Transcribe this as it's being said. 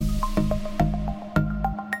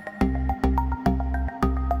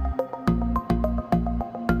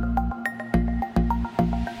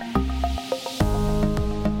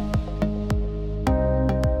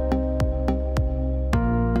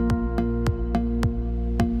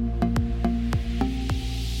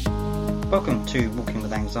Welcome to Walking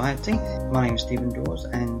with Anxiety. My name is Stephen Dawes,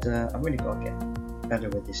 and I've really got to get better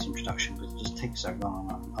with this introduction because it just takes so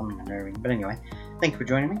long. I'm umming. But anyway, thank you for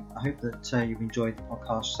joining me. I hope that you've enjoyed the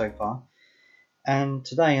podcast so far. And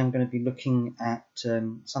today I'm going to be looking at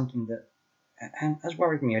something that has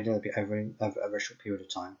worried me a little bit over a short period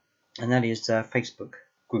of time, and that is Facebook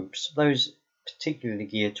groups, those particularly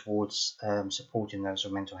geared towards supporting those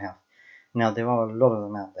with mental health. Now, there are a lot of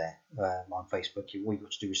them out there on Facebook. All you've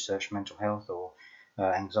got to do is search mental health or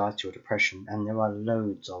anxiety or depression, and there are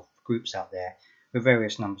loads of groups out there with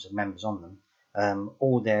various numbers of members on them,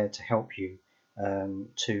 all there to help you,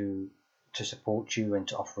 to support you and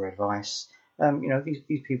to offer advice.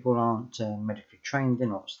 These people aren't medically trained, they're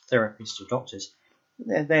not therapists or doctors.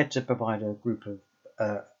 They're there to provide a group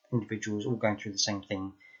of individuals all going through the same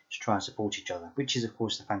thing to try and support each other, which is, of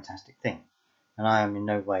course, a fantastic thing. And I am in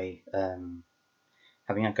no way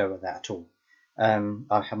having a go at that at all.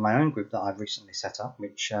 I have my own group that I've recently set up,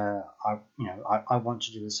 which I want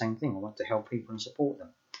to do the same thing. I want to help people and support them.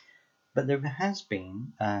 But there has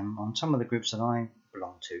been, on some of the groups that I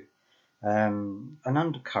belong to, an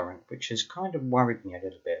undercurrent which has kind of worried me a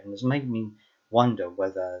little bit and has made me wonder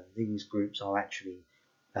whether these groups are actually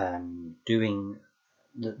doing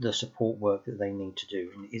the support work that they need to do,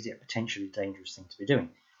 and is it a potentially dangerous thing to be doing?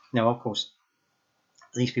 Now, of course,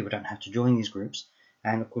 these people don't have to join these groups,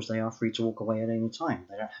 and of course they are free to walk away at any time.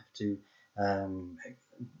 They don't have to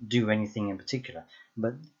do anything in particular.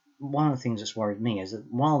 But one of the things that's worried me is that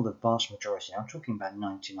while the vast majority, I'm talking about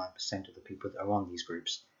 99% of the people that are on these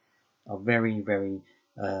groups, are very, very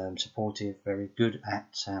supportive, very good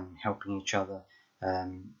at helping each other,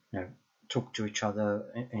 talk to each other,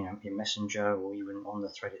 in Messenger or even on the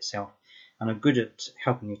thread itself, and are good at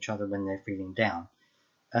helping each other when they're feeling down.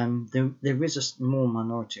 There is a small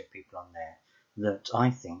minority of people on there that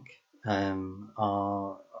I think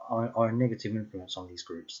are a negative influence on these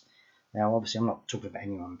groups. Now, obviously, I'm not talking about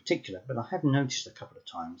anyone in particular, but I have noticed a couple of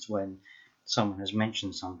times when someone has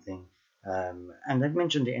mentioned something, and they've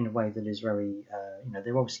mentioned it in a way that is very,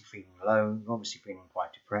 they're obviously feeling low, they're obviously feeling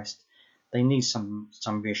quite depressed. They need some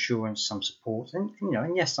reassurance, some support, and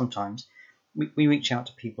yes, sometimes we reach out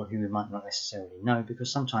to people who we might not necessarily know, because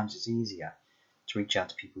sometimes it's easier to reach out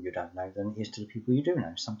to people you don't know than it is to the people you do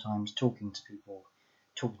know. Sometimes talking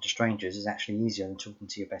to strangers is actually easier than talking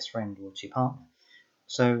to your best friend or to your partner.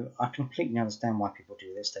 So I completely understand why people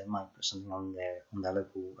do this. They might put something on their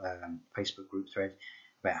local Facebook group thread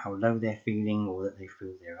about how low they're feeling, or that they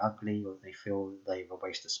feel they're ugly, or they feel they've a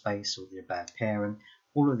waste of space, or they're a bad parent.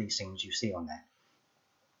 All of these things you see on there.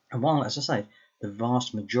 And while, as I say, the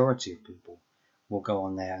vast majority of people will go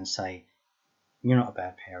on there and say, you're not a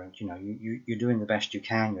bad parent, you're doing the best you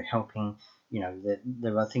can, you're helping,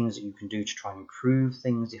 there are things that you can do to try and improve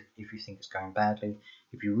things if you think it's going badly.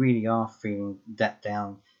 If you really are feeling that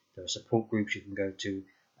down, there are support groups you can go to.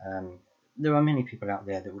 There are many people out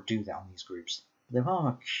there that will do that on these groups. There are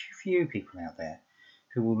a few people out there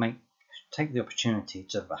who will take the opportunity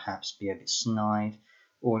to perhaps be a bit snide,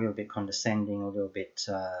 or a little bit condescending, or a little bit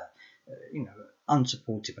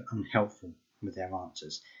unsupportive and unhelpful with their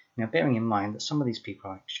answers. Now, bearing in mind that some of these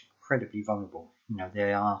people are incredibly vulnerable,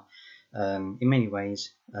 they are, in many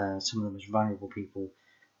ways, some of the most vulnerable people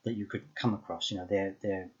that you could come across.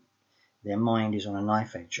 Their mind is on a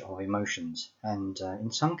knife edge of emotions, and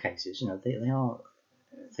in some cases, they are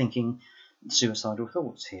thinking suicidal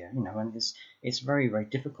thoughts here. And it's very, very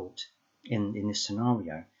difficult in this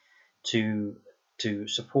scenario to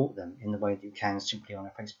support them in the way that you can simply on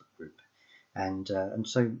a Facebook group, and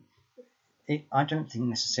so. I don't think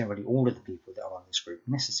necessarily all of the people that are on this group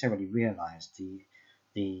necessarily realise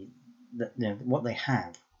what they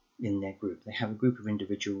have in their group. They have a group of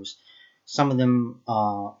individuals. Some of them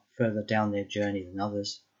are further down their journey than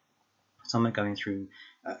others. Some are going through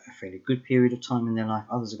a fairly good period of time in their life.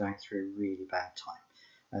 Others are going through a really bad time.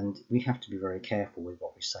 And we have to be very careful with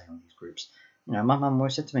what we say on these groups. My mum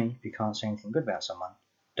always said to me, if you can't say anything good about someone,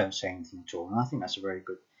 don't say anything at all. And I think that's a very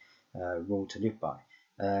good rule to live by.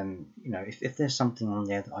 If there's something on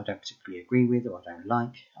there that I don't particularly agree with or I don't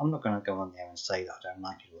like, I'm not going to go on there and say that I don't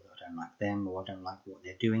like it, or that I don't like them, or I don't like what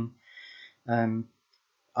they're doing.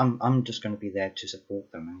 I'm just going to be there to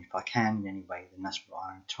support them, and if I can in any way, then that's what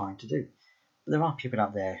I'm trying to do. But there are people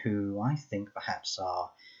out there who I think perhaps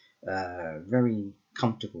are very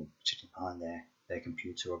comfortable sitting behind their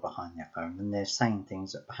computer or behind their phone, and they're saying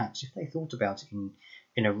things that perhaps if they thought about it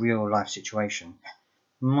in a real life situation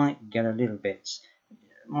might get a little bit,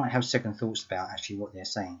 might have second thoughts about actually what they're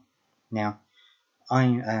saying. Now, I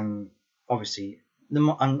am obviously I'm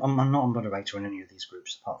not a moderator in any of these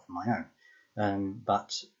groups apart from my own,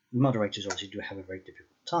 but moderators obviously do have a very difficult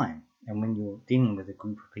time. And when you're dealing with a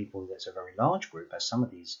group of people that's a very large group, as some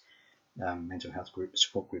of these mental health groups,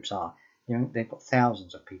 support groups are, they've got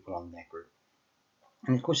thousands of people on their group.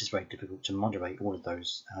 And of course, it's very difficult to moderate all of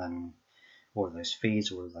those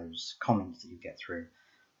feeds, all of those comments that you get through.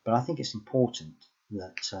 But I think it's important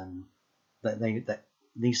that that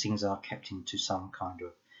these things are kept into some kind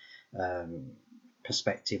of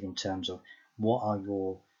perspective in terms of what are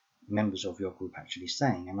your members of your group actually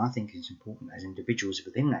saying. And I think it's important as individuals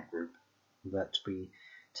within that group that we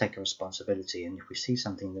take a responsibility, and if we see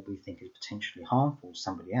something that we think is potentially harmful to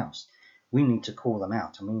somebody else, we need to call them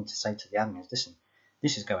out, and we need to say to the admins, listen,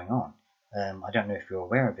 this is going on. I don't know if you're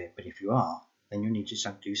aware of it, but if you are, then you need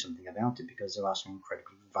to do something about it, because there are some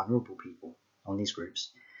incredibly vulnerable people on these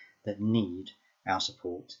groups that need our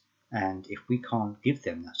support. And if we can't give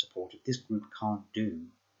them that support, if this group can't do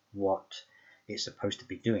what it's supposed to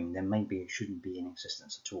be doing, then maybe it shouldn't be in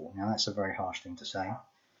existence at all. Now, that's a very harsh thing to say.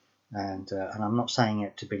 And I'm not saying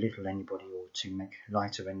it to belittle anybody or to make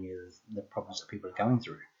light of any of the problems that people are going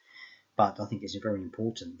through. But I think it's very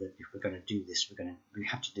important that if we're going to do this, we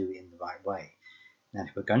have to do it in the right way. And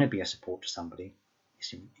if we're going to be a support to somebody,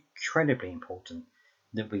 it's incredibly important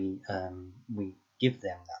that we give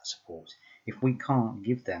them that support. If we can't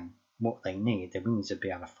give them what they need, then we need to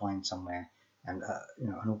be able to find somewhere and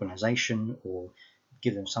an organisation, or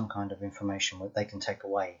give them some kind of information that they can take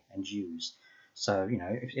away and use. So,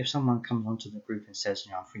 if someone comes onto the group and says,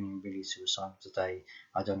 I'm feeling really suicidal today,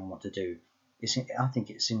 I don't know what to do, I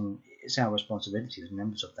think it's our responsibility as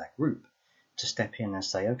members of that group to step in and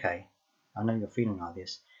say, okay, I know you're feeling like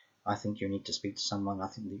this. I think you need to speak to someone. I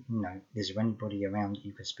think that, is there anybody around that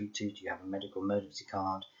you can speak to? Do you have a medical emergency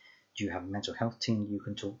card? Do you have a mental health team that you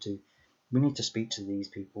can talk to? We need to speak to these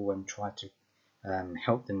people and try to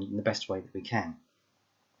help them in the best way that we can.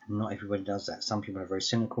 Not everybody does that. Some people are very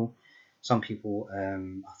cynical. Some people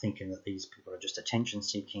are thinking that these people are just attention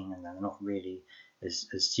seeking and they're not really as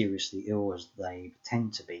seriously ill as they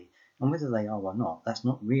pretend to be. And whether they are or not, that's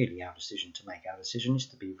not really our decision to make. Our decision is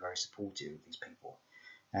to be very supportive of these people.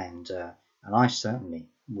 And I certainly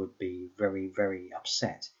would be very, very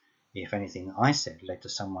upset if anything that I said led to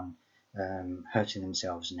someone hurting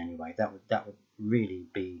themselves in any way. That would really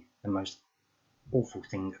be the most awful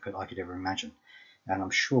thing that I could ever imagine. And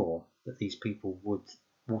I'm sure that these people would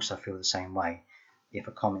also feel the same way if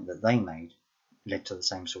a comment that they made led to the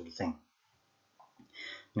same sort of thing.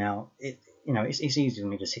 Now, it's easy for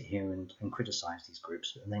me to sit here and criticise these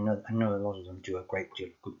groups, and I know a lot of them do a great deal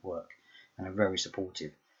of good work and are very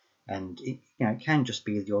supportive. And it can just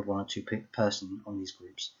be the odd one or two person on these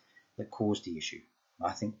groups that caused the issue.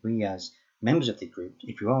 I think we, as members of the group,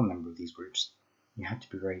 if you are a member of these groups, you have to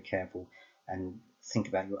be very careful and think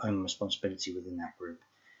about your own responsibility within that group.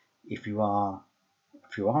 If you are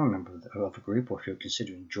a member of a group, or if you're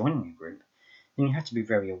considering joining a group, then you have to be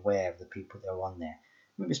very aware of the people that are on there.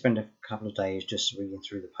 Maybe spend a couple of days just reading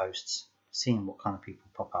through the posts, seeing what kind of people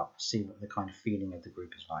pop up, see what the kind of feeling of the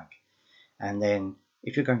group is like. And then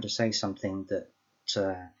if you're going to say something that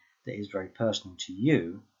is very personal to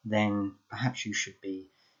you, then perhaps you should be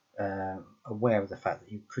aware of the fact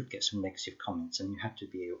that you could get some negative comments, and you have to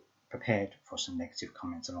be prepared for some negative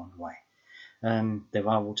comments along the way. There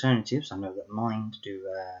are alternatives. I know that Mind do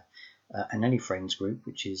an Ellie Friends group,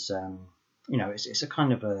 which is it's a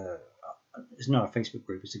kind of it's not a Facebook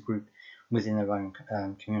group, it's a group within their own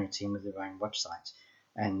community and with their own website.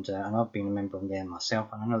 And I've been a member of them myself,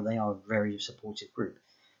 and I know they are a very supportive group.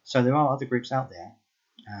 So there are other groups out there,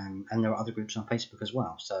 and there are other groups on Facebook as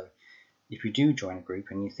well. So if you do join a group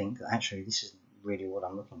and you think that actually this isn't really what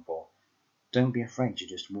I'm looking for, don't be afraid to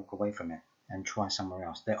just walk away from it and try somewhere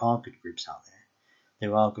else. There are good groups out there.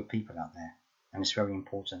 There are good people out there. And it's very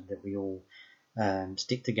important that we all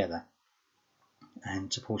stick together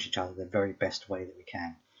and support each other the very best way that we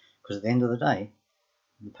can. Because at the end of the day,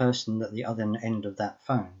 the person at the other end of that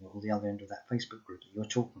phone or the other end of that Facebook group that you're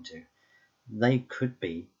talking to, they could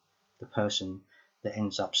be the person that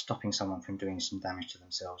ends up stopping someone from doing some damage to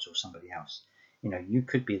themselves or somebody else. You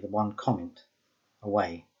could be the one comment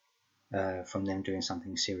away from them doing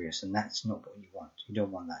something serious, and that's not what you want. You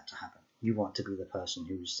don't want that to happen. You want to be the person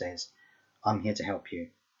who says, I'm here to help you,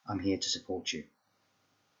 I'm here to support you.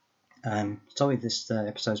 Sorry this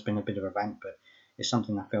episode's been a bit of a rant, but it's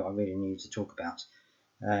something I felt I really needed to talk about.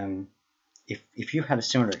 If you've had a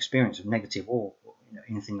similar experience of negative or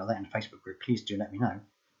anything like that in a Facebook group, please do let me know.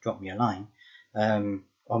 Drop me a line. On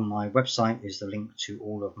my website is the link to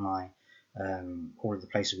all of the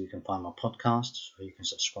places where you can find my podcasts, or you can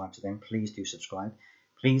subscribe to them. Please do subscribe.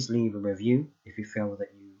 Please leave a review if you feel that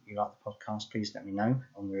you like the podcast. Please let me know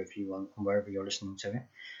on the review on wherever you're listening to it.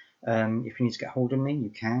 If you need to get hold of me, you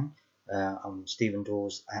can. I'm Stephen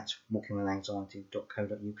Dawes at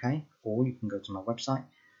walkingwithanxiety.co.uk, or you can go to my website,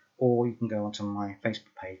 or you can go onto my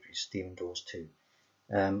Facebook page, which is Stephen Dawes too.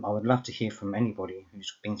 I would love to hear from anybody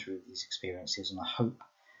who's been through these experiences, and I hope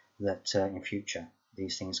that in future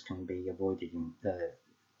these things can be avoided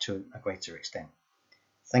to a greater extent.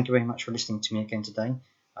 Thank you very much for listening to me again today.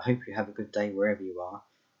 I hope you have a good day wherever you are,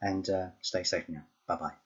 and stay safe now. Bye bye.